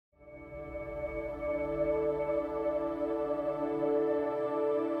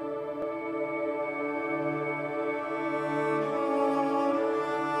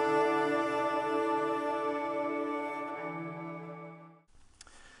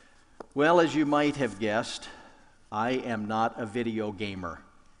Well, as you might have guessed, I am not a video gamer,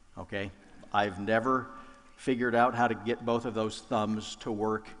 okay? I've never figured out how to get both of those thumbs to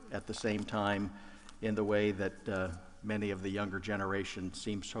work at the same time in the way that many of the younger generation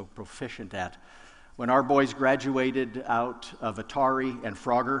seem so proficient at. When our boys graduated out of Atari and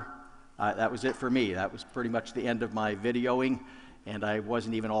Frogger, that was it for me. That was pretty much the end of my videoing, and I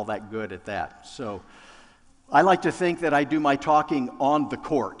wasn't even all that good at that. So I like to think that I do my talking on the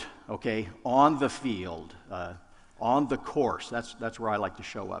court, okay, on the field, on the course. That's where I like to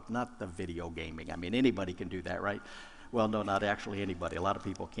show up, not the video gaming. I mean, anybody can do that, right? Well, no, not actually anybody. A lot of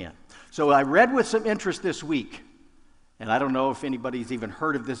people can't. So I read with some interest this week, and I don't know if anybody's even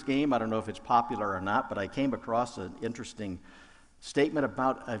heard of this game. I don't know if it's popular or not, but I came across an interesting statement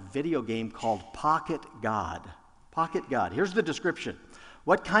about a video game called Pocket God. Pocket God. Here's the description.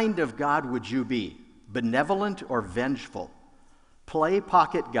 What kind of God would you be? Benevolent or vengeful? Play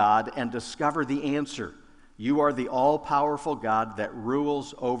Pocket God and discover the answer. You are the all-powerful God that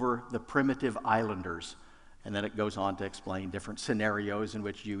rules over the primitive islanders. And then it goes on to explain different scenarios in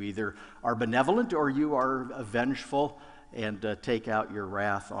which you either are benevolent or you are vengeful and take out your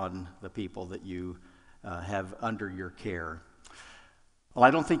wrath on the people that you have under your care. Well,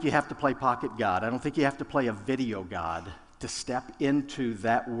 I don't think you have to play Pocket God. I don't think you have to play a video God to step into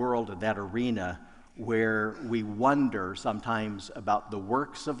that world and that arena where we wonder sometimes about the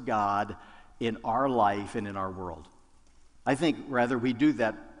works of God in our life and in our world. I think rather we do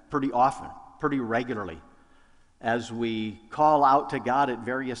that pretty often, pretty regularly, as we call out to God at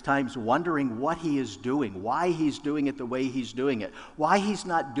various times, wondering what He is doing, why He's doing it the way He's doing it, why He's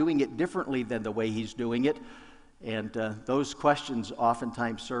not doing it differently than the way He's doing it. And those questions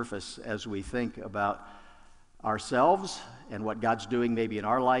oftentimes surface as we think about ourselves and what God's doing maybe in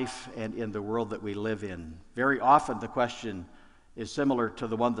our life and in the world that we live in. Very often the question is similar to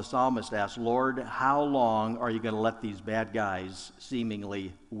the one the psalmist asked, Lord, how long are you going to let these bad guys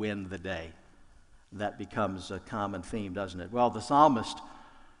seemingly win the day? That becomes a common theme, doesn't it? Well, the psalmist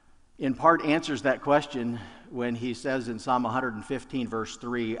in part answers that question when he says in Psalm 115, verse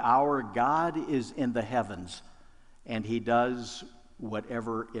 3, our God is in the heavens, and He does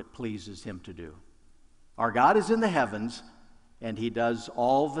whatever it pleases Him to do. Our God is in the heavens, and He does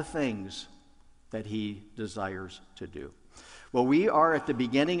all the things that He desires to do. Well, we are at the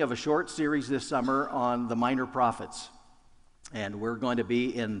beginning of a short series this summer on the minor prophets, and we're going to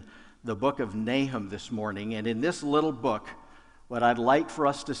be in the book of Nahum this morning. And in this little book, what I'd like for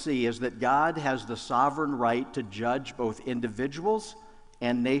us to see is that God has the sovereign right to judge both individuals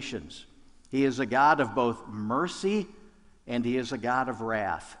and nations. He is a God of both mercy and He is a God of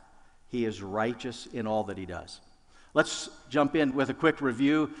wrath. He is righteous in all that He does. Let's jump in with a quick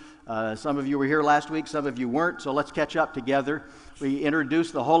review. Some of you were here last week, some of you weren't, so let's catch up together. We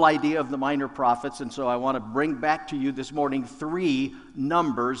introduced the whole idea of the minor prophets, and so I want to bring back to you this morning 3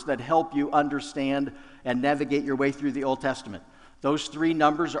 numbers that help you understand and navigate your way through the Old Testament. Those 3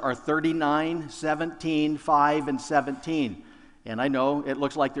 numbers are 39, 17, 5, and 17. And I know it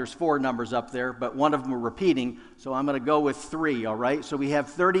looks like there's 4 numbers up there, but one of them are repeating, so I'm going to go with 3, all right? So we have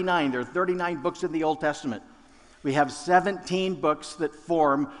 39. There are 39 books in the Old Testament. We have 17 books that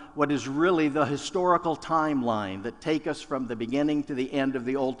form what is really the historical timeline that take us from the beginning to the end of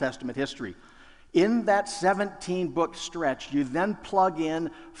the Old Testament history. In that 17-book stretch, you then plug in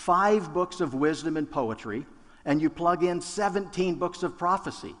 5 books of wisdom and poetry, and you plug in 17 books of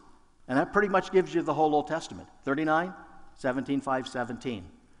prophecy. And that pretty much gives you the whole Old Testament. 39, 17, 5, 17.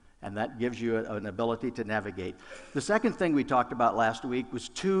 And that gives you an ability to navigate. The second thing we talked about last week was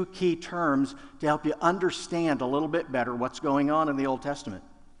 2 key terms to help you understand a little bit better what's going on in the Old Testament.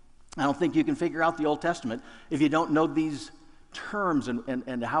 I don't think you can figure out the Old Testament if you don't know these terms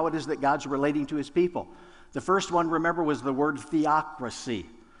and how it is that God's relating to His people. The first one, remember, was the word theocracy.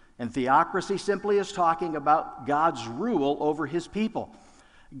 And theocracy simply is talking about God's rule over His people.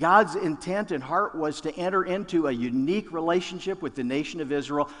 God's intent and heart was to enter into a unique relationship with the nation of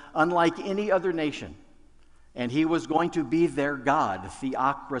Israel, unlike any other nation. And He was going to be their God,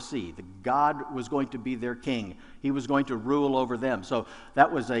 theocracy. The God was going to be their king. He was going to rule over them. So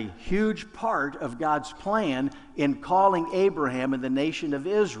that was a huge part of God's plan in calling Abraham and the nation of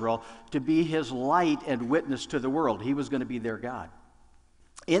Israel to be His light and witness to the world. He was going to be their God.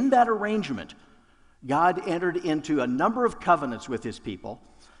 In that arrangement, God entered into a number of covenants with His people.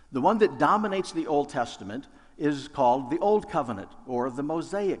 The one that dominates the Old Testament is called the Old Covenant, or the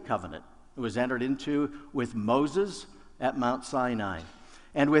Mosaic Covenant. It was entered into with Moses at Mount Sinai.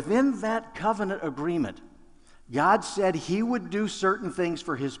 And within that covenant agreement, God said He would do certain things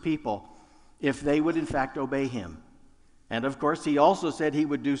for His people if they would in fact obey Him. And of course, he also said he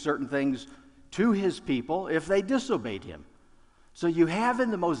would do certain things to his people if they disobeyed him. So you have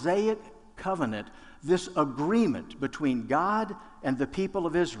in the Mosaic covenant this agreement between God and the people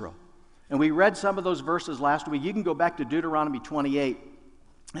of Israel. And we read some of those verses last week. You can go back to Deuteronomy 28.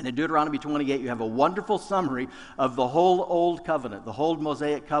 And in Deuteronomy 28, you have a wonderful summary of the whole Old Covenant, the whole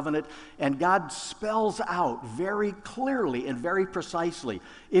Mosaic covenant. And God spells out very clearly and very precisely,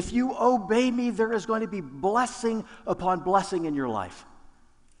 if you obey me, there is going to be blessing upon blessing in your life.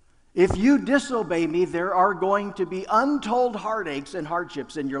 If you disobey me, there are going to be untold heartaches and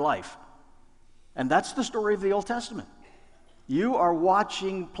hardships in your life. And that's the story of the Old Testament. You are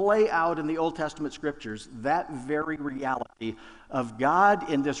watching play out in the Old Testament scriptures that very reality of God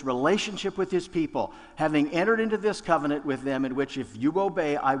in this relationship with his people, having entered into this covenant with them in which if you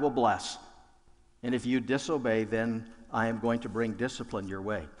obey, I will bless. And if you disobey, then I am going to bring discipline your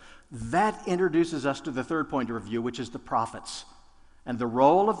way. That introduces us to the third point of review, which is the prophets. And the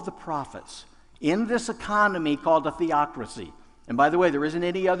role of the prophets in this economy called a theocracy. And by the way, there isn't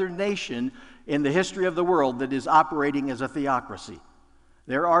any other nation in the history of the world that is operating as a theocracy.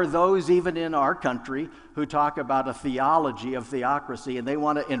 There are those even in our country who talk about a theology of theocracy, and they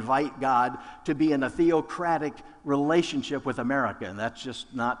want to invite God to be in a theocratic relationship with America. And that's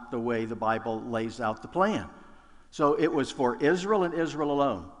just not the way the Bible lays out the plan. So it was for Israel and Israel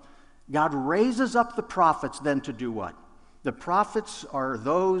alone. God raises up the prophets then to do what? The prophets are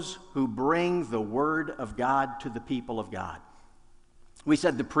those who bring the word of God to the people of God. We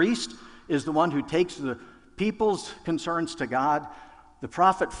said the priest is the one who takes the people's concerns to God. The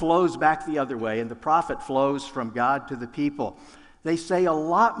prophet flows back the other way, and the prophet flows from God to the people. They say a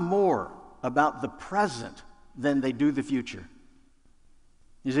lot more about the present than they do the future.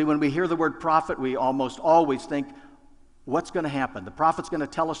 You see, when we hear the word prophet, we almost always think, what's going to happen? The prophet's going to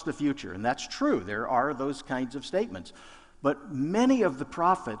tell us the future, and that's true. There are those kinds of statements. But many of the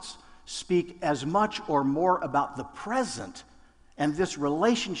prophets speak as much or more about the present and this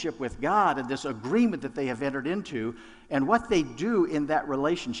relationship with God and this agreement that they have entered into. And what they do in that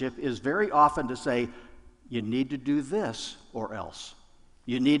relationship is very often to say, you need to do this or else.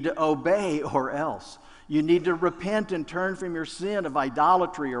 You need to obey or else. You need to repent and turn from your sin of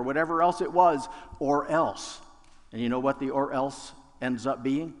idolatry or whatever else it was, or else. And you know what the or else ends up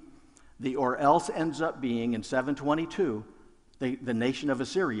being? The or else ends up being in 722, the nation of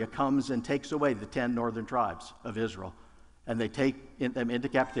Assyria comes and takes away the 10 northern tribes of Israel. And they take them into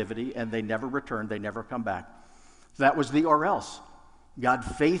captivity, and they never return, they never come back. So that was the or else. God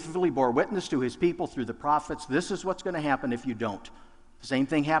faithfully bore witness to his people through the prophets. This is what's going to happen if you don't. The same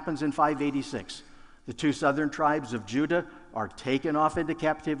thing happens in 586. The 2 southern tribes of Judah are taken off into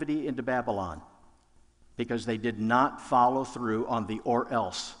captivity into Babylon because they did not follow through on the or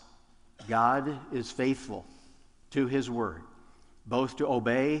else. God is faithful to his word, both to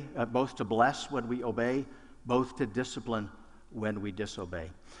obey, both to bless when we obey, both to discipline when we disobey.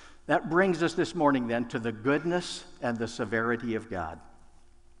 That brings us this morning then to the goodness and the severity of God.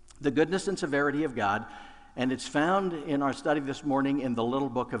 The goodness and severity of God, and it's found in our study this morning in the little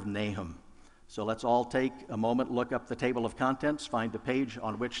book of Nahum. So let's all take a moment, look up the table of contents, find the page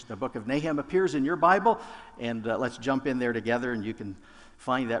on which the book of Nahum appears in your Bible, and let's jump in there together, and you can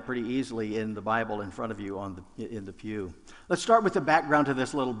find that pretty easily in the Bible in front of you in the pew. Let's start with the background to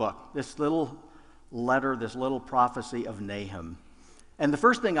this little book, this little letter, this little prophecy of Nahum. And the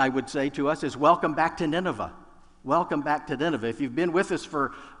first thing I would say to us is welcome back to Nineveh. Welcome back to Nineveh. If you've been with us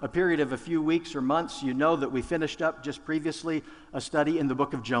for a period of a few weeks or months, you know that we finished up just previously a study in the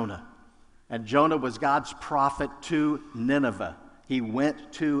book of Jonah. And Jonah was God's prophet to Nineveh. He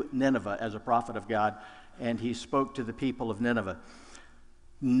went to Nineveh as a prophet of God, and he spoke to the people of Nineveh.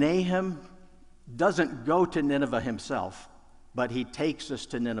 Nahum doesn't go to Nineveh himself, but he takes us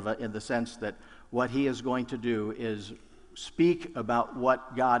to Nineveh in the sense that what he is going to do is speak about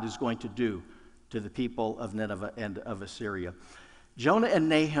what God is going to do to the people of Nineveh and of Assyria. Jonah and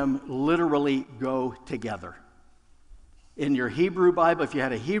Nahum literally go together. In your Hebrew Bible, if you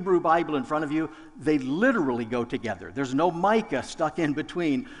had a Hebrew Bible in front of you, they literally go together. There's no Micah stuck in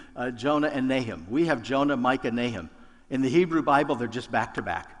between Jonah and Nahum. We have Jonah, Micah, Nahum. In the Hebrew Bible, they're just back to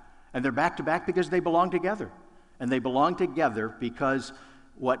back. And they're back to back because they belong together. And they belong together because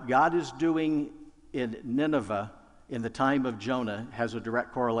what God is doing in Nineveh in the time of Jonah has a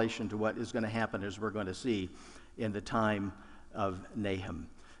direct correlation to what is going to happen, as we're going to see, in the time of Nahum.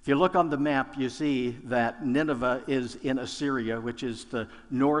 If you look on the map, you see that Nineveh is in Assyria, which is the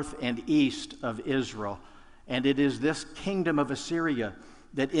north and east of Israel. And it is this kingdom of Assyria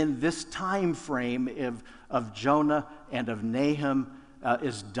that in this time frame of Jonah and of Nahum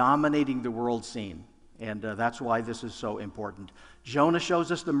is dominating the world scene. And that's why this is so important. Jonah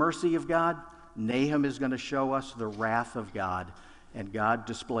shows us the mercy of God. Nahum is going to show us the wrath of God. And God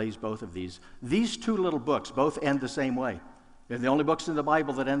displays both of these. These two little books both end the same way. They're the only books in the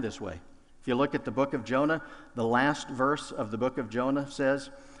Bible that end this way. If you look at the book of Jonah, the last verse of the book of Jonah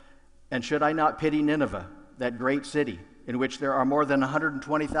says, "And should I not pity Nineveh, that great city, in which there are more than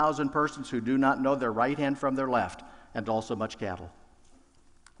 120,000 persons who do not know their right hand from their left, and also much cattle?"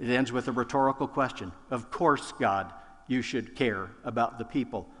 It ends with a rhetorical question. Of course, God, you should care about the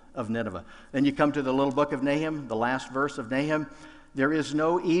people of Nineveh. Then you come to the little book of Nahum, the last verse of Nahum. "There is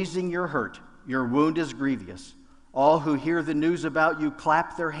no easing your hurt. Your wound is grievous. All who hear the news about you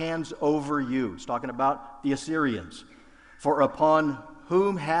clap their hands over you." It's talking about the Assyrians. "For upon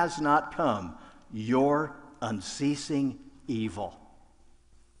whom has not come your unceasing evil."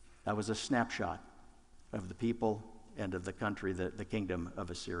 That was a snapshot of the people and of the country, the kingdom of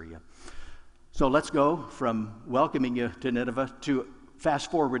Assyria. So let's go from welcoming you to Nineveh to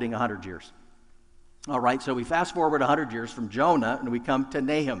fast forwarding 100 years. All right, so we fast forward 100 years from Jonah and we come to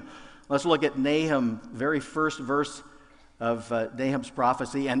Nahum. Let's look at Nahum, very first verse of Nahum's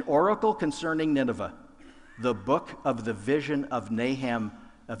prophecy. "An oracle concerning Nineveh, the book of the vision of Nahum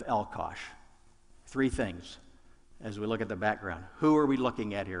of Elkosh." Three things as we look at the background. Who are we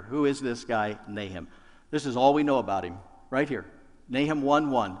looking at here? Who is this guy, Nahum? This is all we know about him, right here. Nahum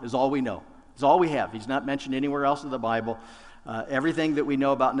 1:1 is all we know. It's all we have. He's not mentioned anywhere else in the Bible. Everything that we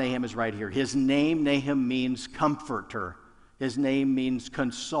know about Nahum is right here. His name, Nahum, means comforter. His name means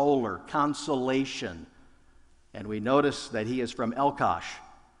consoler, consolation. And we notice that he is from Elkosh.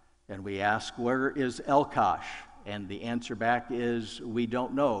 And we ask, where is Elkosh? And the answer back is, we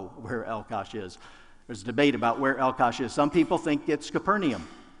don't know where Elkosh is. There's debate about where Elkosh is. Some people think it's Capernaum,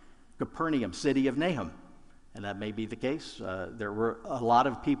 city of Nahum. And that may be the case. There were a lot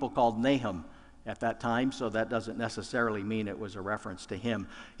of people called Nahum at that time, so that doesn't necessarily mean it was a reference to him.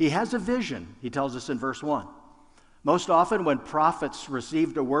 He has a vision, he tells us in verse 1. Most often when prophets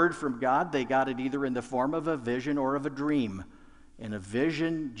received a word from God, they got it either in the form of a vision or of a dream. And a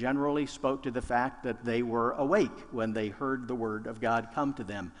vision generally spoke to the fact that they were awake when they heard the word of God come to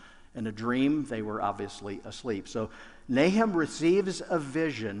them. In a dream, they were obviously asleep. So Nahum receives a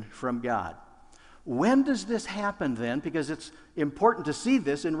vision from God. When does this happen then? Because it's important to see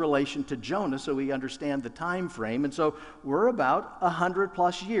this in relation to Jonah so we understand the time frame. And so we're about 100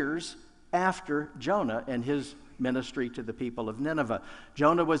 plus years after Jonah and his ministry to the people of Nineveh.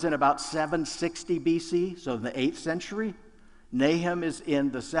 Jonah was in about 760 BC, so in the 8th century. Nahum is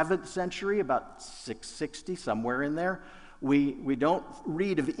in the 7th century, about 660, somewhere in there. We don't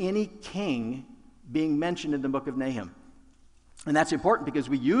read of any king being mentioned in the book of Nahum. And that's important because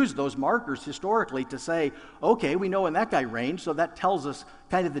we use those markers historically to say, okay, we know when that guy reigned, so that tells us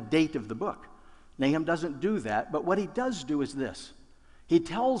kind of the date of the book. Nahum doesn't do that, but what he does do is this. He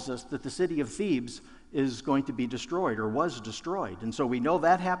tells us that the city of Thebes is going to be destroyed or was destroyed. And so we know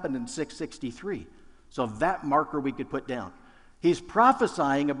that happened in 663. So that marker we could put down. He's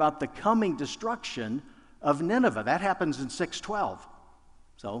prophesying about the coming destruction of Nineveh. That happens in 612.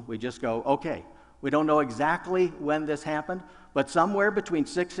 So we just go, okay, we don't know exactly when this happened, but somewhere between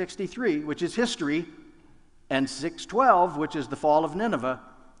 663, which is history, and 612, which is the fall of Nineveh,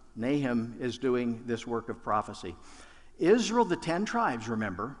 Nahum is doing this work of prophecy. Israel, the 10 tribes,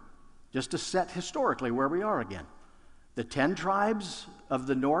 remember, just to set historically where we are again. The 10 tribes of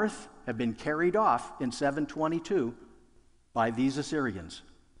the north have been carried off in 722 by these Assyrians.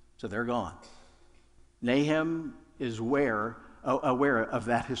 So they're gone. Nahum is aware of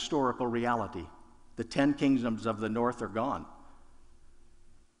that historical reality. The 10 kingdoms of the north are gone.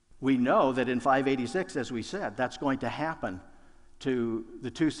 We know that in 586, as we said, that's going to happen to the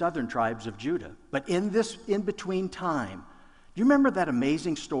 2 southern tribes of Judah. But in this in-between time, do you remember that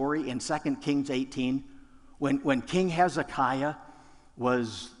amazing story in 2 Kings 18 when King Hezekiah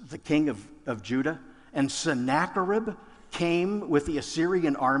was the king of Judah and Sennacherib came with the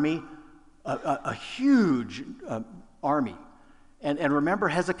Assyrian army, a huge army. And remember,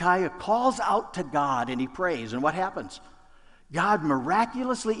 Hezekiah calls out to God and he prays. And what happens? God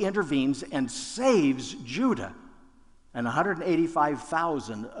miraculously intervenes and saves Judah. And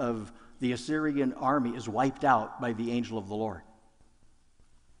 185,000 of the Assyrian army is wiped out by the angel of the Lord.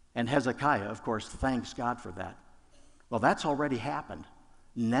 And Hezekiah, of course, thanks God for that. Well, that's already happened.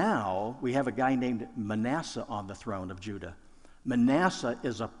 Now we have a guy named Manasseh on the throne of Judah. Manasseh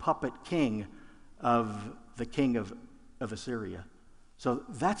is a puppet king of the king of Assyria. So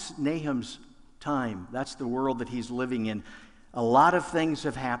that's Nahum's time. That's the world that he's living in. A lot of things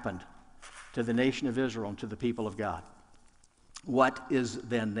have happened to the nation of Israel and to the people of God. What is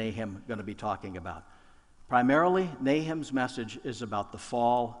then Nahum going to be talking about? Primarily, Nahum's message is about the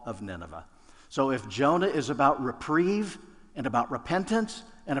fall of Nineveh. So if Jonah is about reprieve and about repentance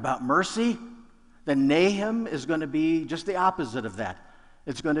and about mercy, then Nahum is going to be just the opposite of that.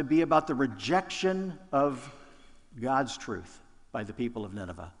 It's going to be about the rejection of God's truth by the people of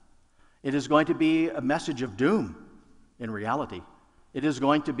Nineveh. It is going to be a message of doom in reality. It is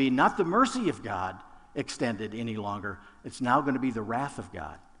going to be not the mercy of God extended any longer. It's now going to be the wrath of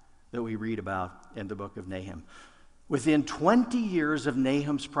God that we read about in the book of Nahum. Within 20 years of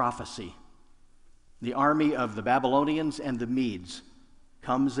Nahum's prophecy, the army of the Babylonians and the Medes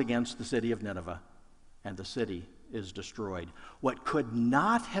comes against the city of Nineveh, and the city is destroyed. What could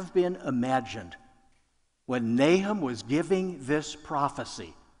not have been imagined when Nahum was giving this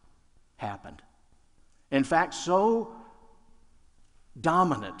prophecy happened. In fact, so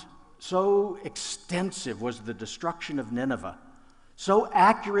dominant, so extensive was the destruction of Nineveh, so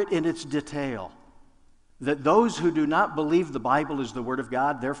accurate in its detail, that those who do not believe the Bible is the Word of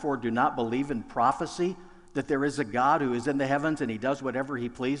God, therefore do not believe in prophecy, that there is a God who is in the heavens and He does whatever He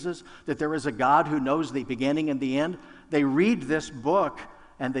pleases, that there is a God who knows the beginning and the end, they read this book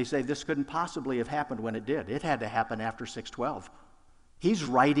and they say, this couldn't possibly have happened when it did. It had to happen after 612. He's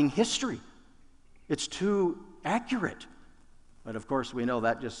writing history. It's too accurate. But of course, we know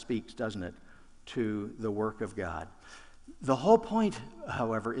that just speaks, doesn't it, to the work of God. The whole point,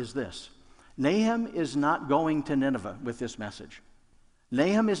 however, is this. Nahum is not going to Nineveh with this message.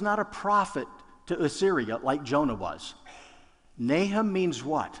 Nahum is not a prophet to Assyria like Jonah was. Nahum means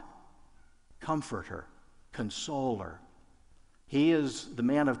what? Comforter, consoler. He is the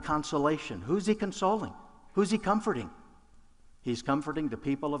man of consolation. Who's he consoling? Who's he comforting? He's comforting the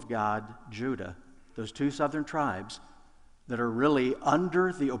people of God, Judah, those two southern tribes that are really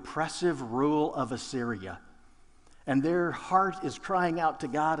under the oppressive rule of Assyria. And their heart is crying out to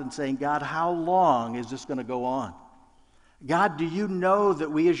God and saying, God, how long is this going to go on? God, do you know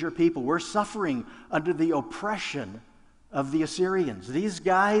that we as your people, we're suffering under the oppression of the Assyrians? These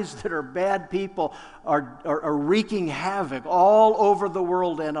guys that are bad people are wreaking havoc all over the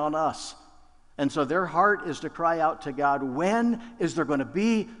world and on us. And so their heart is to cry out to God, when is there going to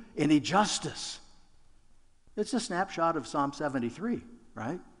be any justice? It's a snapshot of Psalm 73,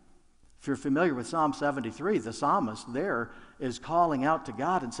 right? If you're familiar with Psalm 73, the psalmist there is calling out to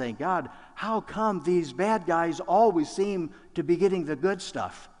God and saying, God, how come these bad guys always seem to be getting the good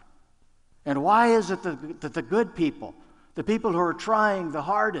stuff? And why is it that the good people, the people who are trying the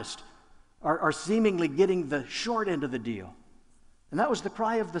hardest, are seemingly getting the short end of the deal? And that was the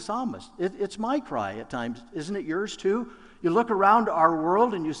cry of the psalmist. It's my cry at times. Isn't it yours too? You look around our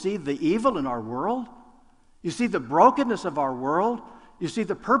world and you see the evil in our world. You see the brokenness of our world. You see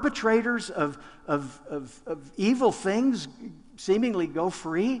the perpetrators of evil things seemingly go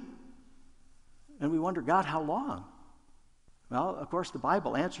free. And we wonder, God, how long? Well, of course, the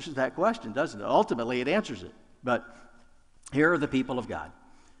Bible answers that question, doesn't it? Ultimately, it answers it. But here are the people of God.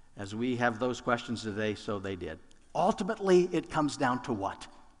 As we have those questions today, so they did. Ultimately, it comes down to what?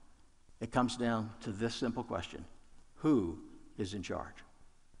 It comes down to this simple question. Who is in charge?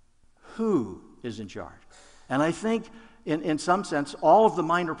 Who is in charge? And I think, in some sense, all of the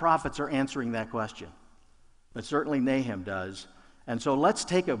minor prophets are answering that question. But certainly Nahum does. And so let's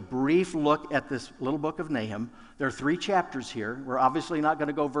take a brief look at this little book of Nahum. There are 3 chapters here. We're obviously not going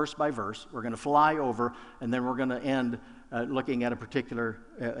to go verse by verse. We're going to fly over, and then we're going to end looking at a particular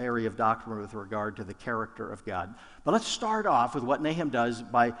area of doctrine with regard to the character of God. But let's start off with what Nahum does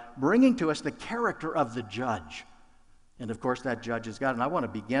by bringing to us the character of the judge. And of course, that judge is God. And I want to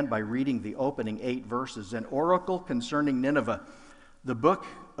begin by reading the opening 8 verses. An oracle concerning Nineveh, the book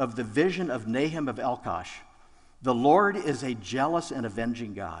of the vision of Nahum of Elkosh. The Lord is a jealous and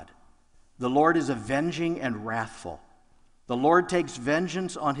avenging God. The Lord is avenging and wrathful. The Lord takes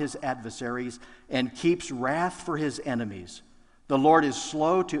vengeance on his adversaries and keeps wrath for his enemies. The Lord is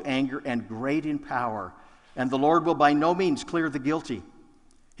slow to anger and great in power, and the Lord will by no means clear the guilty.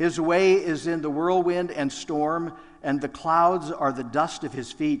 His way is in the whirlwind and storm, and the clouds are the dust of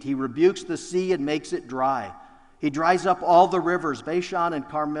his feet. He rebukes the sea and makes it dry. He dries up all the rivers. Bashan and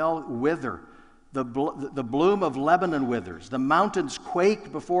Carmel wither. The bloom of Lebanon withers. The mountains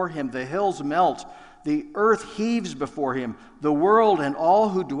quake before him. The hills melt. The earth heaves before him. The world and all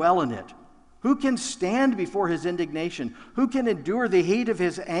who dwell in it. Who can stand before his indignation? Who can endure the heat of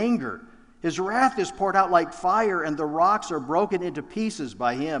his anger? His wrath is poured out like fire, and the rocks are broken into pieces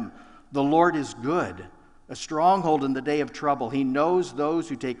by him. The Lord is good, a stronghold in the day of trouble. He knows those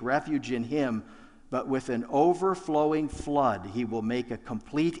who take refuge in him, but with an overflowing flood he will make a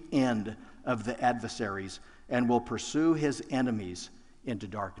complete end of the adversaries and will pursue his enemies into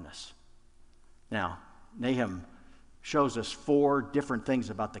darkness. Now, Nahum shows us 4 different things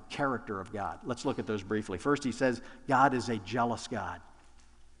about the character of God. Let's look at those briefly. First, he says, God is a jealous God.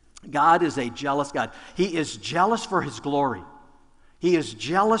 God is a jealous God. He is jealous for his glory. He is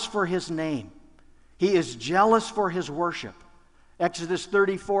jealous for his name. He is jealous for his worship. Exodus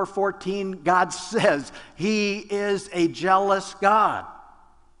 34:14, God says he is a jealous God.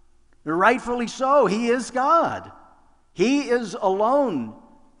 Rightfully so, he is God. He is alone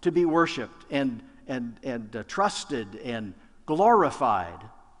to be worshiped and trusted and glorified.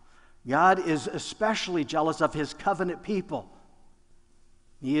 God is especially jealous of his covenant people.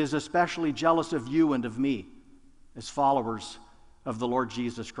 He is especially jealous of you and of me as followers of the Lord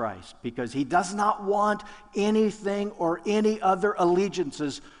Jesus Christ, because he does not want anything or any other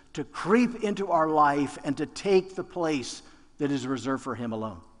allegiances to creep into our life and to take the place that is reserved for him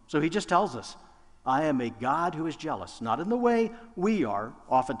alone. So he just tells us, I am a God who is jealous, not in the way we are,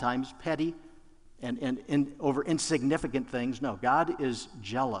 oftentimes petty and over insignificant things. No, God is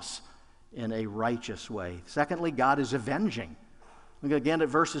jealous in a righteous way. Secondly, God is avenging. Look again at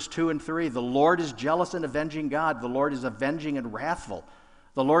verses 2 and 3. The Lord is jealous and avenging God. The Lord is avenging and wrathful.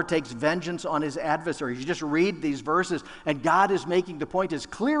 The Lord takes vengeance on his adversaries. You just read these verses, and God is making the point as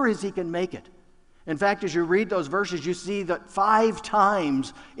clear as he can make it. In fact, as you read those verses, you see that 5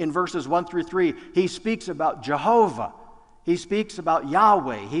 times in verses 1 through 3, he speaks about Jehovah. He speaks about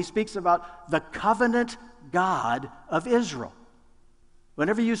Yahweh. He speaks about the covenant God of Israel.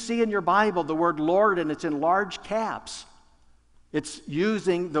 Whenever you see in your Bible the word Lord and it's in large caps, it's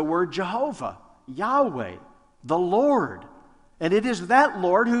using the word Jehovah, Yahweh, the Lord. And it is that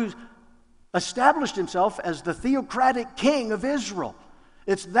Lord who's established himself as the theocratic king of Israel.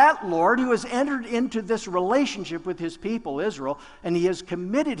 It's that Lord who has entered into this relationship with his people, Israel, and he has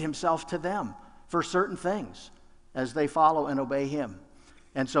committed himself to them for certain things as they follow and obey him.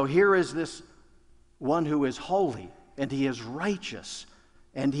 And so here is this one who is holy, and he is righteous,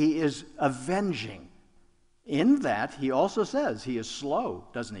 and he is avenging. In that, he also says he is slow,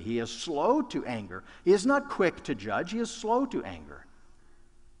 doesn't he? He is slow to anger. He is not quick to judge. He is slow to anger.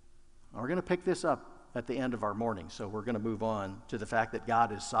 We're going to pick this up at the end of our morning, so we're going to move on to the fact that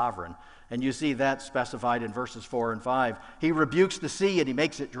God is sovereign. And you see that specified in verses 4 and 5. He rebukes the sea and he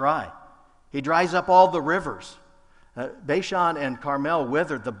makes it dry. He dries up all the rivers. Bashan and Carmel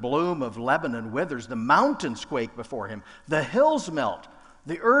wither. The bloom of Lebanon withers. The mountains quake before him. The hills melt.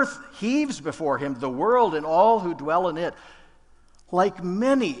 The earth heaves before him, the world and all who dwell in it. Like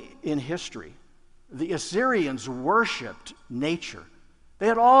many in history, the Assyrians worshipped nature. They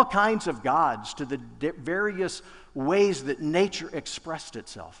had all kinds of gods to the various ways that nature expressed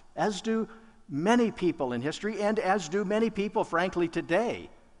itself, as do many people in history, and as do many people, frankly, today,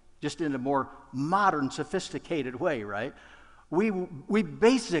 just in a more modern, sophisticated way, right? We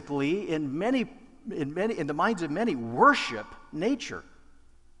basically, in the minds of many, worship nature.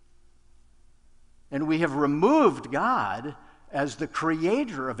 And we have removed God as the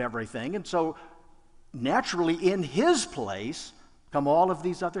creator of everything. And so naturally in his place come all of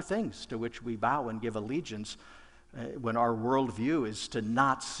these other things to which we bow and give allegiance when our worldview is to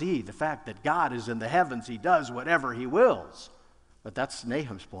not see the fact that God is in the heavens. He does whatever he wills. But that's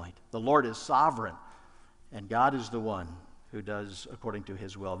Nahum's point. The Lord is sovereign, and God is the one who does according to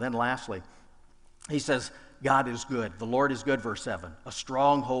his will. Then lastly, he says, God is good. The Lord is good, verse 7, a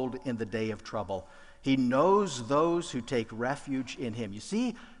stronghold in the day of trouble. He knows those who take refuge in him. You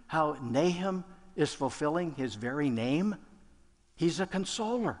see how Nahum is fulfilling his very name? He's a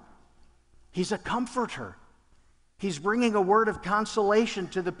consoler. He's a comforter. He's bringing a word of consolation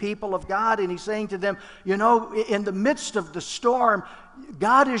to the people of God, and he's saying to them, you know, in the midst of the storm,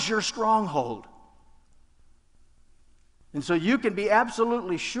 God is your stronghold. And so you can be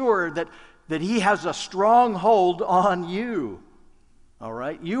absolutely sure that he has a stronghold on you. All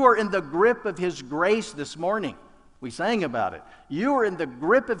right? You are in the grip of his grace this morning. We sang about it. You are in the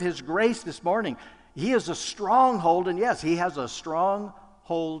grip of his grace this morning. He is a stronghold, and yes, he has a strong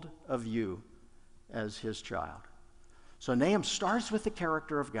hold of you as his child. So Nahum starts with the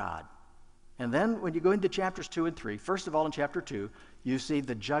character of God. And then when you go into chapters 2 and 3, first of all in chapter 2, you see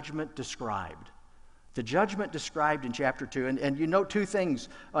the judgment described. The judgment described in chapter 2, and you note 2 things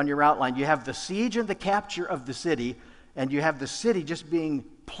on your outline. You have the siege and the capture of the city, and you have the city just being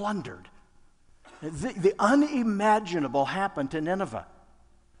plundered. The unimaginable happened to Nineveh.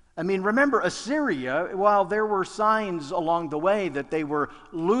 I mean, remember, Assyria, while there were signs along the way that they were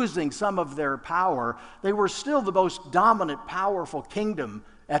losing some of their power, they were still the most dominant, powerful kingdom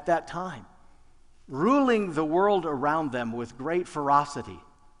at that time, ruling the world around them with great ferocity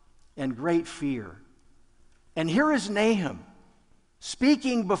and great fear. And here is Nahum,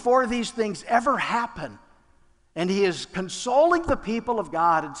 speaking before these things ever happen. And he is consoling the people of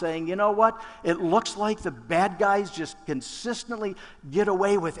God and saying, you know what? It looks like the bad guys just consistently get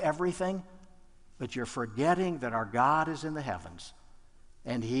away with everything, but you're forgetting that our God is in the heavens,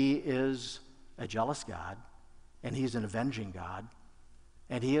 and he is a jealous God, and he's an avenging God,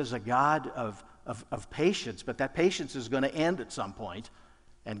 and he is a God of patience, but that patience is going to end at some point,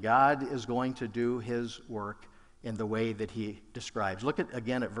 and God is going to do his work in the way that he describes. Look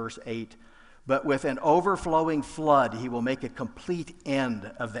again at verse 8. But with an overflowing flood, he will make a complete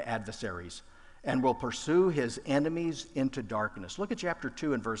end of the adversaries and will pursue his enemies into darkness. Look at chapter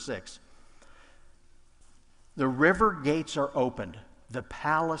 2 and verse 6. The river gates are opened. The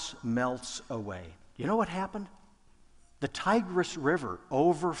palace melts away. You know what happened? The Tigris River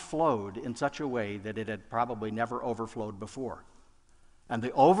overflowed in such a way that it had probably never overflowed before. And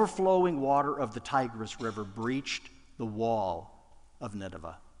the overflowing water of the Tigris River breached the wall of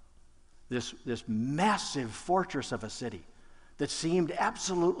Nineveh. This massive fortress of a city that seemed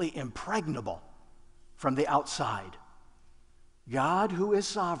absolutely impregnable from the outside. God, who is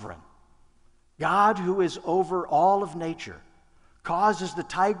sovereign, God, who is over all of nature, causes the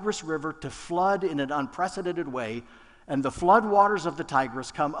Tigris River to flood in an unprecedented way, and the flood waters of the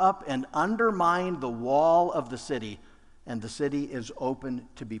Tigris come up and undermine the wall of the city, and the city is open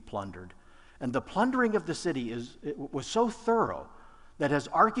to be plundered. And the plundering of the city was so thorough that as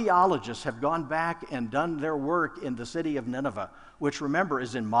archaeologists have gone back and done their work in the city of Nineveh, which, remember,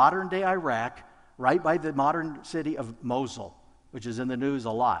 is in modern-day Iraq, right by the modern city of Mosul, which is in the news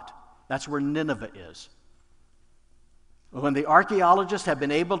a lot. That's where Nineveh is. When the archaeologists have been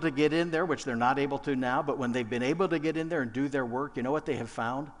able to get in there, which they're not able to now, but when they've been able to get in there and do their work, you know what they have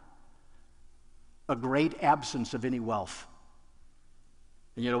found? A great absence of any wealth.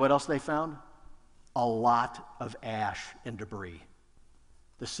 And you know what else they found? A lot of ash and debris.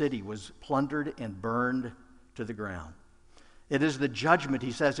 The city was plundered and burned to the ground. It is the judgment,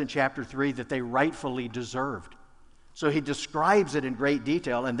 he says in chapter 3, that they rightfully deserved. So he describes it in great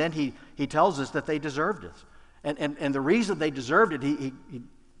detail, and then he tells us that they deserved it. And the reason they deserved it, he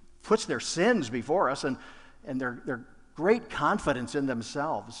puts their sins before us and their great confidence in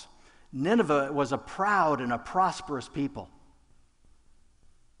themselves. Nineveh was a proud and a prosperous people.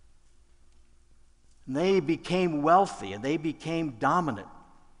 And they became wealthy and they became dominant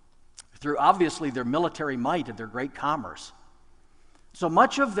through obviously their military might and their great commerce. So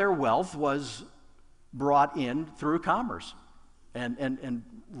much of their wealth was brought in through commerce, and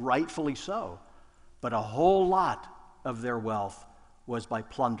rightfully so. But a whole lot of their wealth was by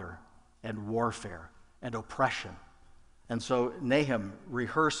plunder and warfare and oppression. And so Nahum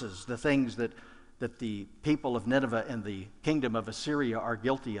rehearses the things that the people of Nineveh and the kingdom of Assyria are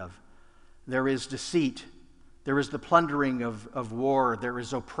guilty of. There is deceit. There is the plundering of war. There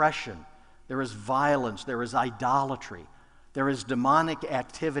is oppression. There is violence. There is idolatry. There is demonic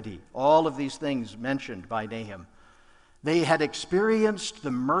activity. All of these things mentioned by Nahum. They had experienced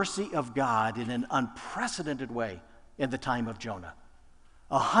the mercy of God in an unprecedented way in the time of Jonah.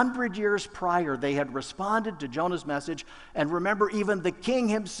 100 years prior, they had responded to Jonah's message, and remember, even the king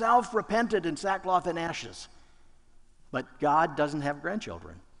himself repented in sackcloth and ashes. But God doesn't have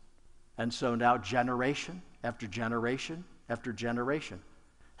grandchildren. And so now generation after generation after generation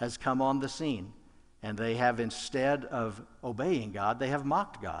has come on the scene, and they have, instead of obeying God, they have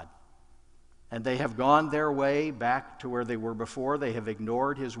mocked God. And they have gone their way back to where they were before. They have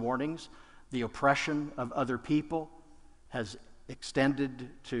ignored his warnings. The oppression of other people has extended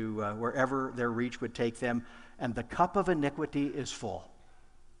to wherever their reach would take them, and the cup of iniquity is full.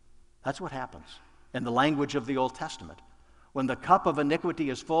 That's what happens in the language of the Old Testament. When the cup of iniquity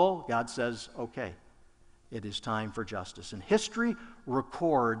is full, God says, okay, it is time for justice. And history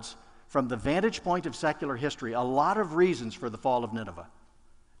records, from the vantage point of secular history, a lot of reasons for the fall of Nineveh.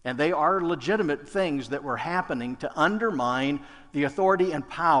 And they are legitimate things that were happening to undermine the authority and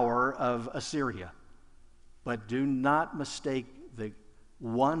power of Assyria. But do not mistake the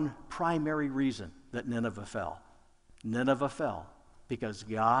one primary reason that Nineveh fell. Nineveh fell because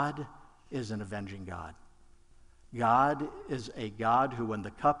God is an avenging God. God is a God who, when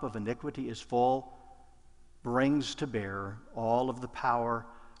the cup of iniquity is full, brings to bear all of the power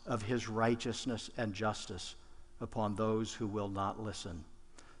of his righteousness and justice upon those who will not listen.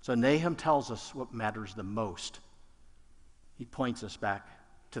 So Nahum tells us what matters the most. He points us back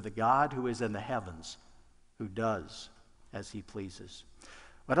to the God who is in the heavens, who does as he pleases.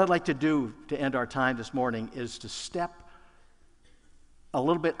 What I'd like to do to end our time this morning is to step a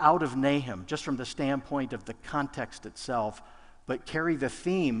little bit out of Nahum, just from the standpoint of the context itself, but carry the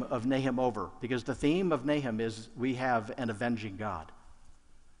theme of Nahum over, because the theme of Nahum is we have an avenging God.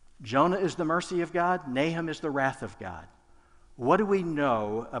 Jonah is the mercy of God. Nahum is the wrath of God. What do we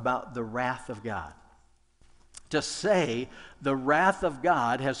know about the wrath of God? To say the wrath of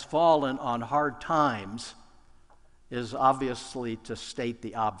God has fallen on hard times is obviously to state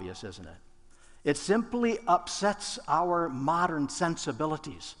the obvious, isn't it? It simply upsets our modern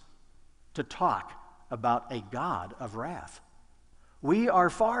sensibilities to talk about a God of wrath. We are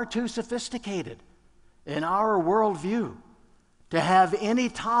far too sophisticated in our worldview to have any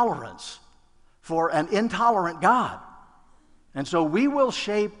tolerance for an intolerant God. And so we will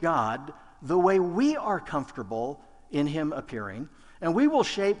shape God the way we are comfortable in Him appearing, and we will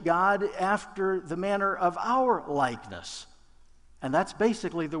shape God after the manner of our likeness. And that's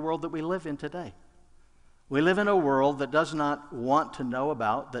basically the world that we live in today. We live in a world that does not want to know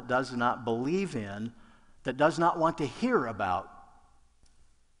about, that does not believe in, that does not want to hear about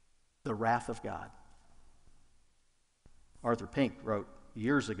the wrath of God. Arthur Pink wrote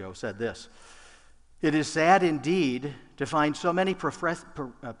years ago, said this: "It is sad indeed to find so many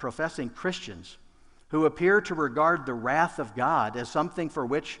professing Christians who appear to regard the wrath of God as something for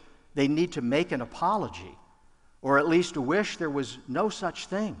which they need to make an apology, or at least wish there was no such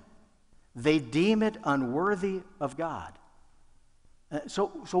thing. They deem it unworthy of God." So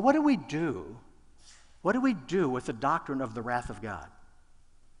what do we do? What do we do with the doctrine of the wrath of God?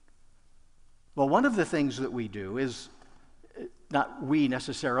 Well, one of the things that we do is, not we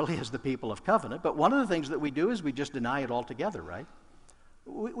necessarily as the people of covenant, but one of the things that we do is we just deny it altogether, right?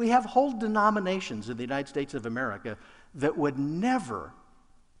 We have whole denominations in the United States of America that would never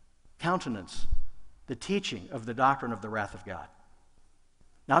countenance the teaching of the doctrine of the wrath of God.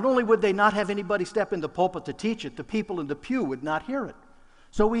 Not only would they not have anybody step in the pulpit to teach it, the people in the pew would not hear it.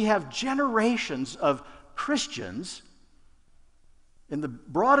 So we have generations of Christians, in the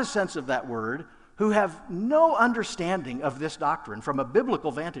broadest sense of that word, who have no understanding of this doctrine from a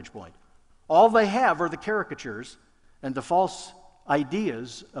biblical vantage point. All they have are the caricatures and the false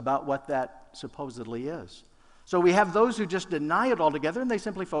ideas about what that supposedly is. So we have those who just deny it altogether, and they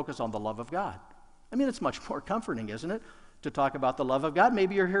simply focus on the love of God. I mean, it's much more comforting, isn't it, to talk about the love of God?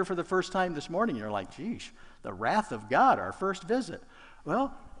 Maybe you're here for the first time this morning, and you're like, geez, the wrath of God, our first visit.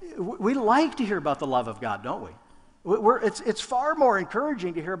 Well, we like to hear about the love of God, don't we? It's far more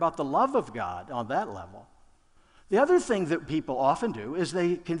encouraging to hear about the love of God on that level. The other thing that people often do is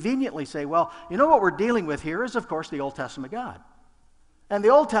they conveniently say, well, you know what we're dealing with here is, of course, the Old Testament God. And the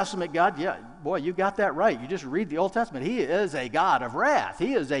Old Testament God, yeah, boy, you got that right. You just read the Old Testament. He is a God of wrath.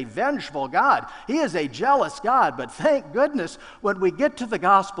 He is a vengeful God. He is a jealous God. But thank goodness, when we get to the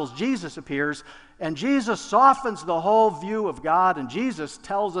Gospels, Jesus appears, and Jesus softens the whole view of God, and Jesus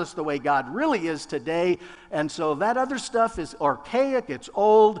tells us the way God really is today. And so that other stuff is archaic, it's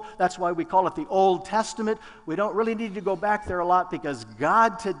old. That's why we call it the Old Testament. We don't really need to go back there a lot, because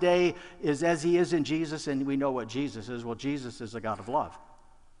God today is as He is in Jesus, and we know what Jesus is. Well, Jesus is a God of love.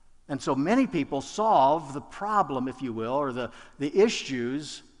 And so many people solve the problem, if you will, or the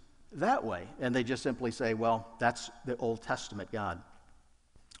issues that way. And they just simply say, well, that's the Old Testament God.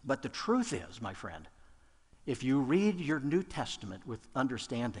 But the truth is, my friend, if you read your New Testament with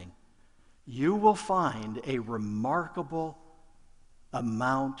understanding, you will find a remarkable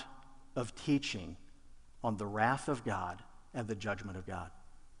amount of teaching on the wrath of God and the judgment of God.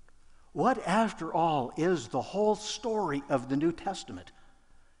 What, after all, is the whole story of the New Testament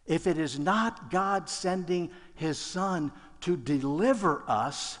if it is not God sending His Son to deliver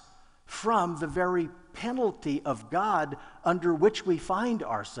us from the very penalty of God under which we find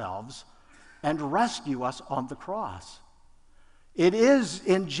ourselves and rescue us on the cross? It is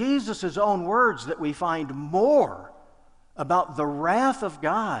in Jesus' own words that we find more about the wrath of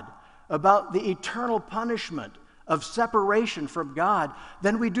God, about the eternal punishment of separation from God,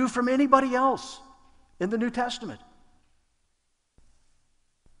 than we do from anybody else in the New Testament.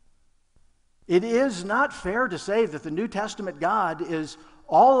 It is not fair to say that the New Testament God is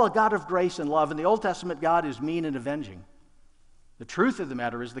all a God of grace and love, and the Old Testament God is mean and avenging. The truth of the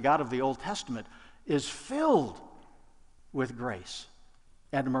matter is the God of the Old Testament is filled with grace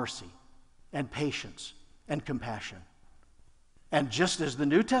and mercy and patience and compassion. And just as the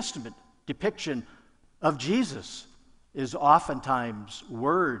New Testament depiction of Jesus is oftentimes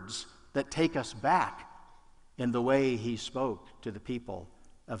words that take us back in the way He spoke to the people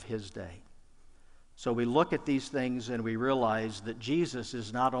of His day. So we look at these things and we realize that Jesus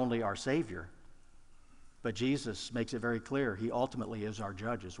is not only our Savior, but Jesus makes it very clear He ultimately is our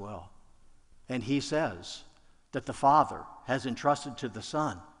judge as well. And He says that the Father has entrusted to the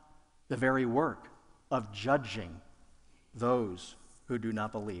Son the very work of judging those who do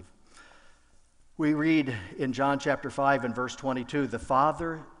not believe. We read in John chapter 5 and verse 22, the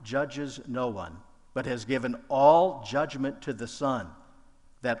Father judges no one, but has given all judgment to the Son,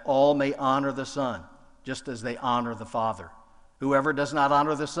 that all may honor the Son, just as they honor the Father. Whoever does not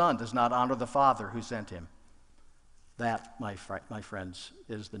honor the Son does not honor the Father who sent him. That, my friends,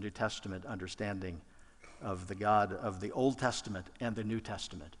 is the New Testament understanding of the God of the Old Testament and the New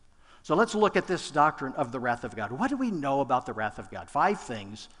Testament. So let's look at this doctrine of the wrath of God. What do we know about the wrath of God? 5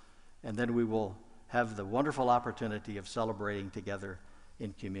 things, and then we will have the wonderful opportunity of celebrating together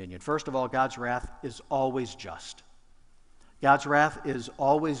in communion. First of all, God's wrath is always just. God's wrath is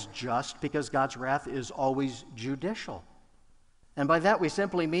always just because God's wrath is always judicial. And by that we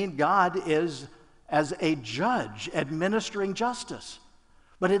simply mean God is as a judge administering justice.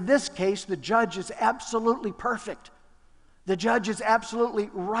 But in this case, the judge is absolutely perfect. The judge is absolutely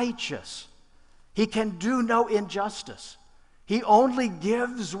righteous. He can do no injustice. He only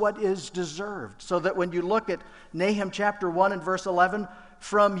gives what is deserved. So that when you look at Nahum chapter 1 and verse 11,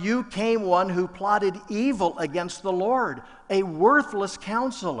 from you came one who plotted evil against the Lord, a worthless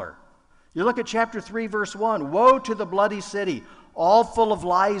counselor. You look at chapter 3 verse 1, woe to the bloody city, all full of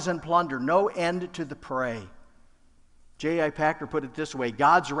lies and plunder, no end to the prey. J.I. Packer put it this way,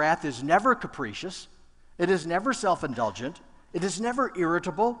 God's wrath is never capricious, it is never self-indulgent, it is never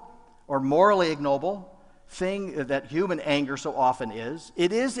irritable or morally ignoble, thing that human anger so often is.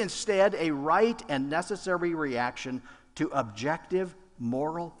 It is instead a right and necessary reaction to objective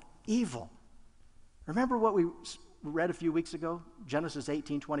moral evil. Remember what we read a few weeks ago? Genesis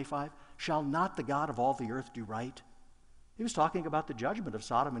 18:25. Shall not the God of all the earth do right? He was talking about the judgment of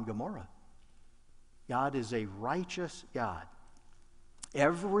Sodom and Gomorrah. God is a righteous God.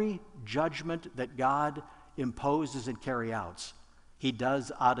 Every judgment that God imposes and carries out, he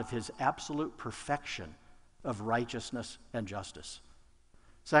does out of his absolute perfection of righteousness and justice.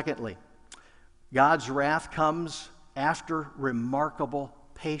 Secondly, God's wrath comes after remarkable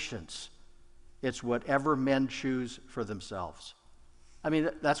patience. It's whatever men choose for themselves. I mean,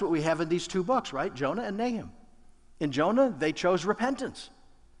 that's what we have in these 2 books, right? Jonah and Nahum. In Jonah, they chose repentance,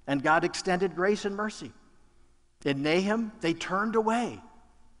 and God extended grace and mercy. In Nahum, they turned away,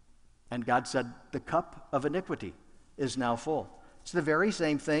 and God said, the cup of iniquity is now full. It's the very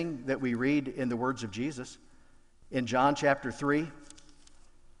same thing that we read in the words of Jesus. In John chapter 3,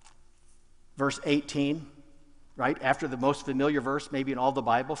 verse 18, right after the most familiar verse maybe in all the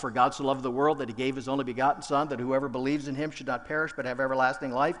Bible, for God so loved the world that he gave his only begotten Son, that whoever believes in him should not perish but have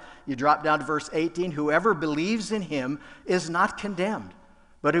everlasting life. You drop down to verse 18, whoever believes in him is not condemned,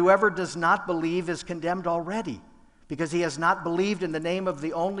 but whoever does not believe is condemned already, because he has not believed in the name of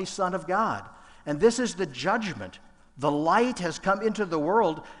the only Son of God. And this is the judgment. The light has come into the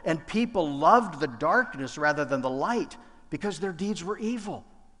world, and people loved the darkness rather than the light because their deeds were evil.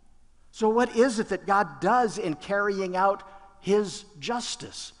 So what is it that God does in carrying out his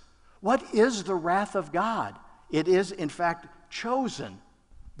justice? What is the wrath of God? It is, in fact, chosen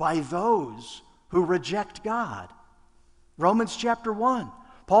by those who reject God. Romans chapter 1.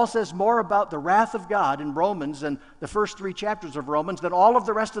 Paul says more about the wrath of God in Romans and the first 3 chapters of Romans than all of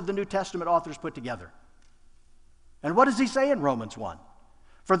the rest of the New Testament authors put together. And what does he say in Romans 1?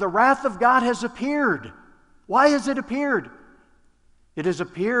 For the wrath of God has appeared. Why has it appeared? It has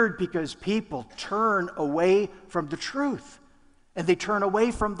appeared because people turn away from the truth, and they turn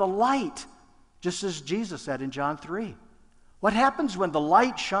away from the light, just as Jesus said in John 3. What happens when the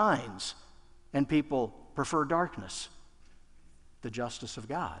light shines and people prefer darkness? The justice of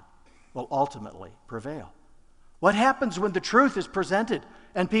God will ultimately prevail. What happens when the truth is presented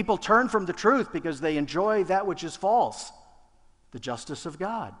and people turn from the truth because they enjoy that which is false? The justice of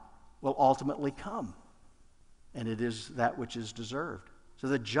God will ultimately come, and it is that which is deserved. So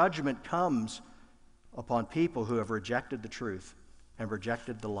the judgment comes upon people who have rejected the truth and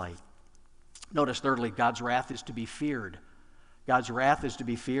rejected the light. Notice, thirdly, God's wrath is to be feared. God's wrath is to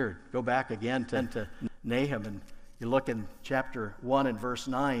be feared. Go back again to Nahum, and you look in chapter 1 and verse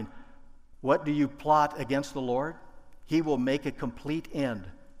 9. What do you plot against the Lord? He will make a complete end.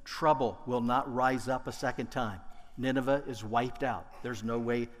 Trouble will not rise up a second time. Nineveh is wiped out. There's no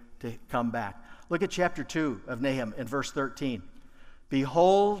way to come back. Look at chapter 2 of Nahum in verse 13.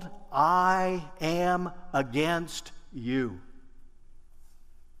 Behold, I am against you.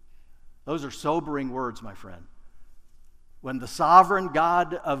 Those are sobering words, my friend. When the sovereign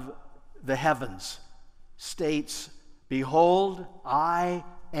God of the heavens states, behold, I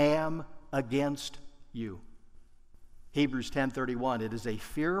am against you. Hebrews 10:31, it is a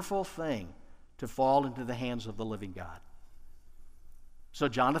fearful thing to fall into the hands of the living God. So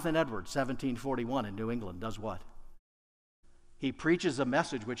Jonathan Edwards, 1741 in New England, does what? he preaches a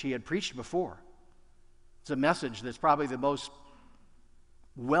message which he had preached before. It's a message that's probably the most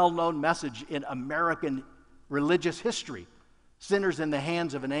well-known message in American religious history: sinners in the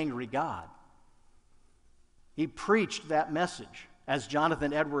hands of an angry God. He preached that message, as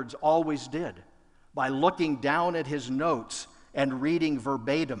Jonathan Edwards always did, by looking down at his notes and reading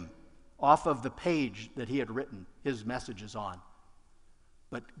verbatim off of the page that he had written his messages on.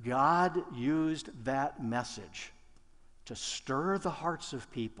 But God used that message to stir the hearts of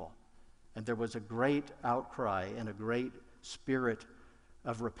people, and there was a great outcry and a great spirit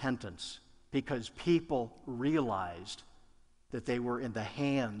of repentance because people realized that they were in the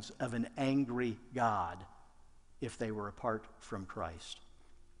hands of an angry God if they were apart from Christ.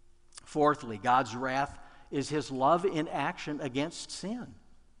 Fourthly, God's wrath is his love in action against sin.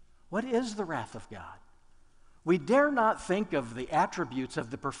 What is the wrath of God? We dare not think of the attributes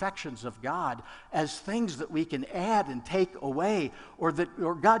of the perfections of God as things that we can add and take away, or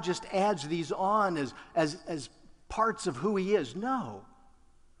God just adds these on as parts of who he is. No.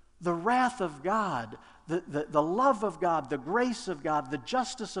 The wrath of God, the love of God, the grace of God, the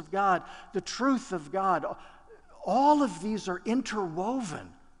justice of God, the truth of God, all of these are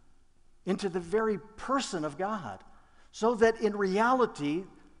interwoven into the very person of God, so that in reality,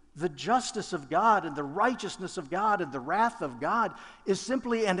 the justice of God and the righteousness of God and the wrath of God is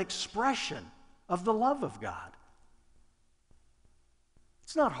simply an expression of the love of God.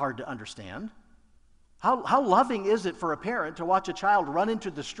 It's not hard to understand. How loving is it for a parent to watch a child run into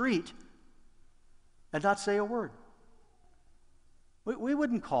the street and not say a word? We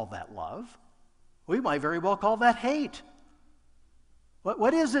wouldn't call that love. We might very well call that hate.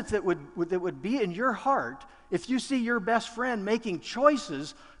 What is it that would be in your heart if you see your best friend making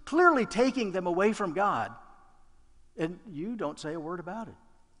choices, clearly taking them away from God, and you don't say a word about it?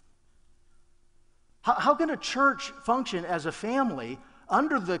 How can a church function as a family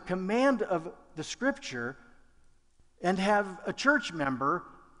under the command of the Scripture and have a church member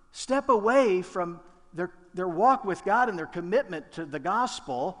step away from their walk with God and their commitment to the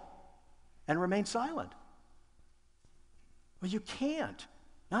gospel and remain silent? Well, you can't.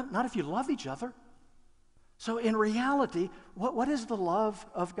 Not if you love each other. So in reality, what is the love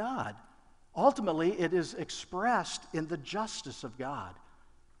of God? Ultimately, it is expressed in the justice of God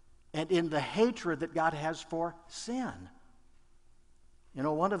and in the hatred that God has for sin. You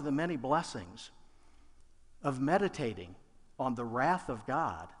know, one of the many blessings of meditating on the wrath of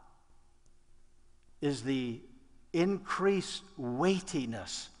God is the increased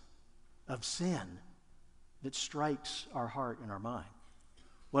weightiness of sin that strikes our heart and our mind.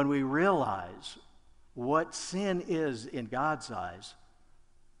 When we realize what sin is in God's eyes,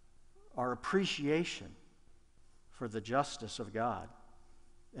 our appreciation for the justice of God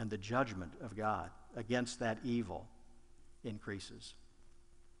and the judgment of God against that evil increases.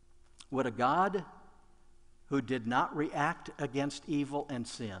 Would a God who did not react against evil and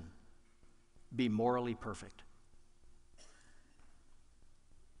sin be morally perfect?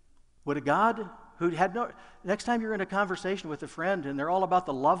 Would a God who had no... Next time you're in a conversation with a friend and they're all about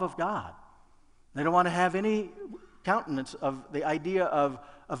the love of God, they don't want to have any countenance of the idea of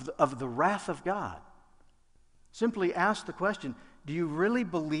the wrath of God. Simply ask the question, do you really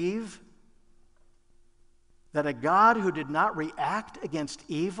believe that a God who did not react against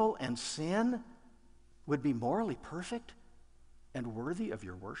evil and sin would be morally perfect and worthy of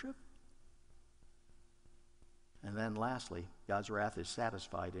your worship? And then lastly, God's wrath is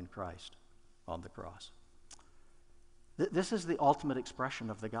satisfied in Christ on the cross. This is the ultimate expression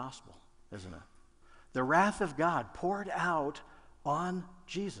of the gospel, isn't it? The wrath of God poured out on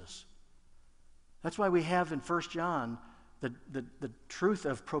Jesus. That's why we have in 1 John the truth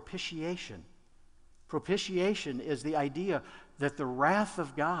of propitiation. Propitiation is the idea that the wrath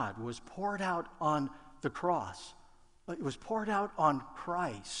of God was poured out on the cross. It was poured out on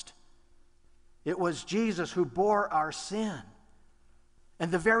Christ. It was Jesus who bore our sin.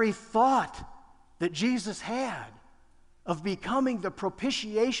 And the very thought that Jesus had of becoming the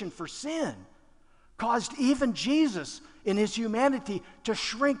propitiation for sin caused even Jesus in his humanity to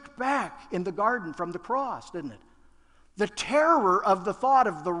shrink back in the garden from the cross, didn't it? The terror of the thought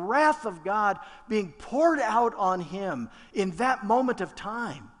of the wrath of God being poured out on him in that moment of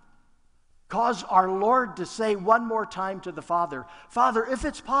time caused our Lord to say one more time to the Father, Father, if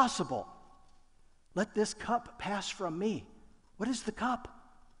it's possible, let this cup pass from me. What is the cup?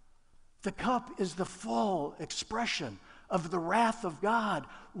 The cup is the full expression of the wrath of God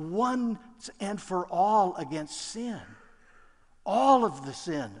once and for all against sin. All of the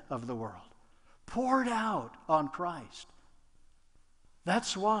sin of the world poured out on Christ.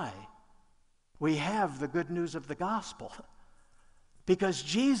 That's why we have the good news of the gospel. because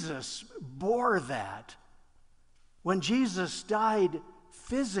Jesus bore that. When Jesus died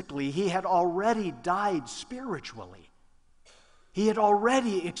physically, he had already died spiritually. He had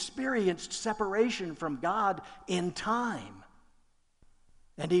already experienced separation from God in time.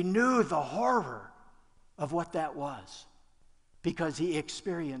 And he knew the horror of what that was, because he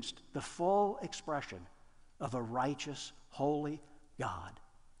experienced the full expression of a righteous, holy God.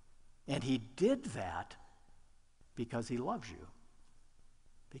 And he did that because he loves you,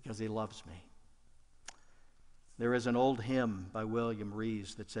 because he loves me. There is an old hymn by William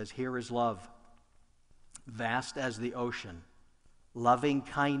Rees that says, "Here is love, vast as the ocean, loving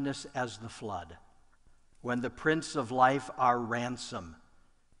kindness as the flood. When the Prince of Life, our ransom,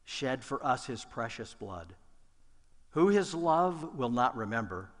 shed for us his precious blood. Who his love will not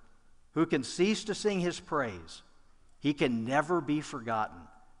remember, who can cease to sing his praise? He can never be forgotten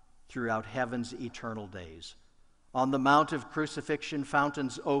throughout heaven's eternal days. On the mount of crucifixion,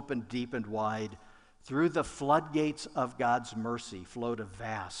 fountains opened deep and wide. Through the floodgates of God's mercy flowed a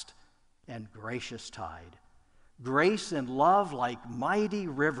vast and gracious tide. Grace and love like mighty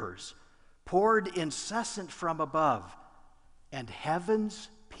rivers poured incessant from above, and heaven's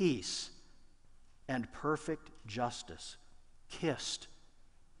peace and perfect justice kissed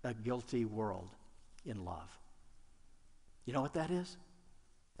a guilty world in love." You know what that is?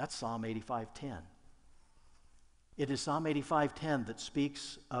 That's Psalm 85:10. It is Psalm 85:10 that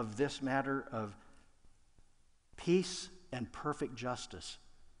speaks of this matter of peace and perfect justice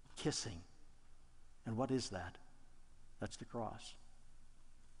kissing. And what is that? That's the cross.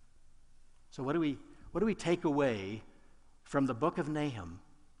 So what do we take away from the book of Nahum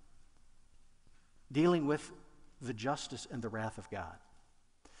dealing with the justice and the wrath of God?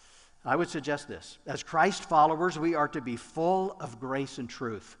 I would suggest this. As Christ followers, we are to be full of grace and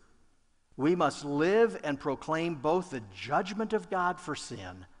truth. We must live and proclaim both the judgment of God for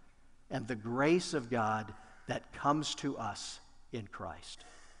sin and the grace of God that comes to us in Christ.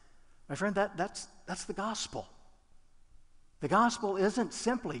 My friend, that's the gospel. The gospel isn't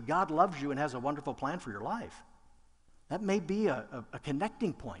simply God loves you and has a wonderful plan for your life. That may be a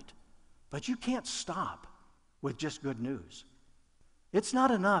connecting point, but you can't stop with just good news. It's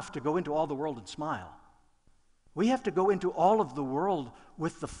not enough to go into all the world and smile. We have to go into all of the world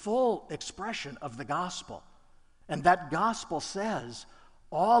with the full expression of the gospel. And that gospel says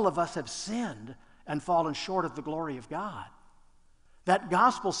all of us have sinned and fallen short of the glory of God. That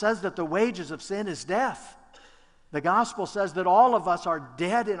gospel says that the wages of sin is death. The gospel says that all of us are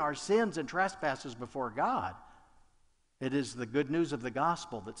dead in our sins and trespasses before God. It is the good news of the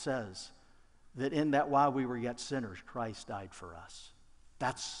gospel that says that in that while we were yet sinners, Christ died for us.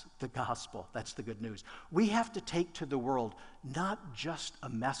 That's the gospel. That's the good news. We have to take to the world not just a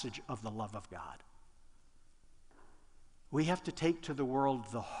message of the love of God. We have to take to the world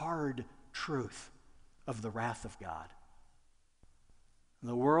the hard truth of the wrath of God.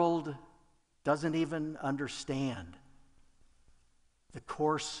 The world doesn't even understand the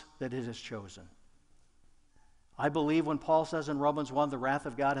course that it has chosen. I believe when Paul says in Romans 1, the wrath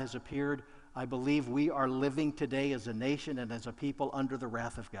of God has appeared, I believe we are living today as a nation and as a people under the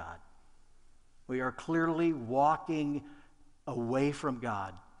wrath of God. We are clearly walking away from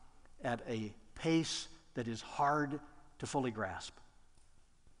God at a pace that is hard to fully grasp.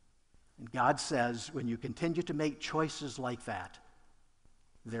 And God says, when you continue to make choices like that,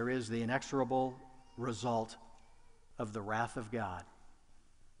 there is the inexorable result of the wrath of God.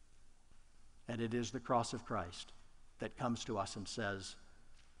 And it is the cross of Christ that comes to us and says,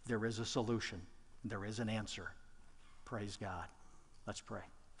 there is a solution. There is an answer. Praise God. Let's pray.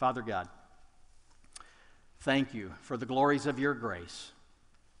 Father God, thank you for the glories of your grace.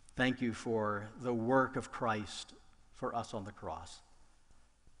 Thank you for the work of Christ for us on the cross.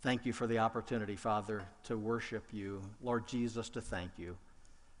 Thank you for the opportunity, Father, to worship you. Lord Jesus, to thank you.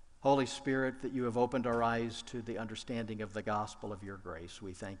 Holy Spirit, that you have opened our eyes to the understanding of the gospel of your grace.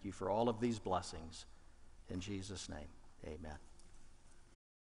 We thank you for all of these blessings. In Jesus' name, amen.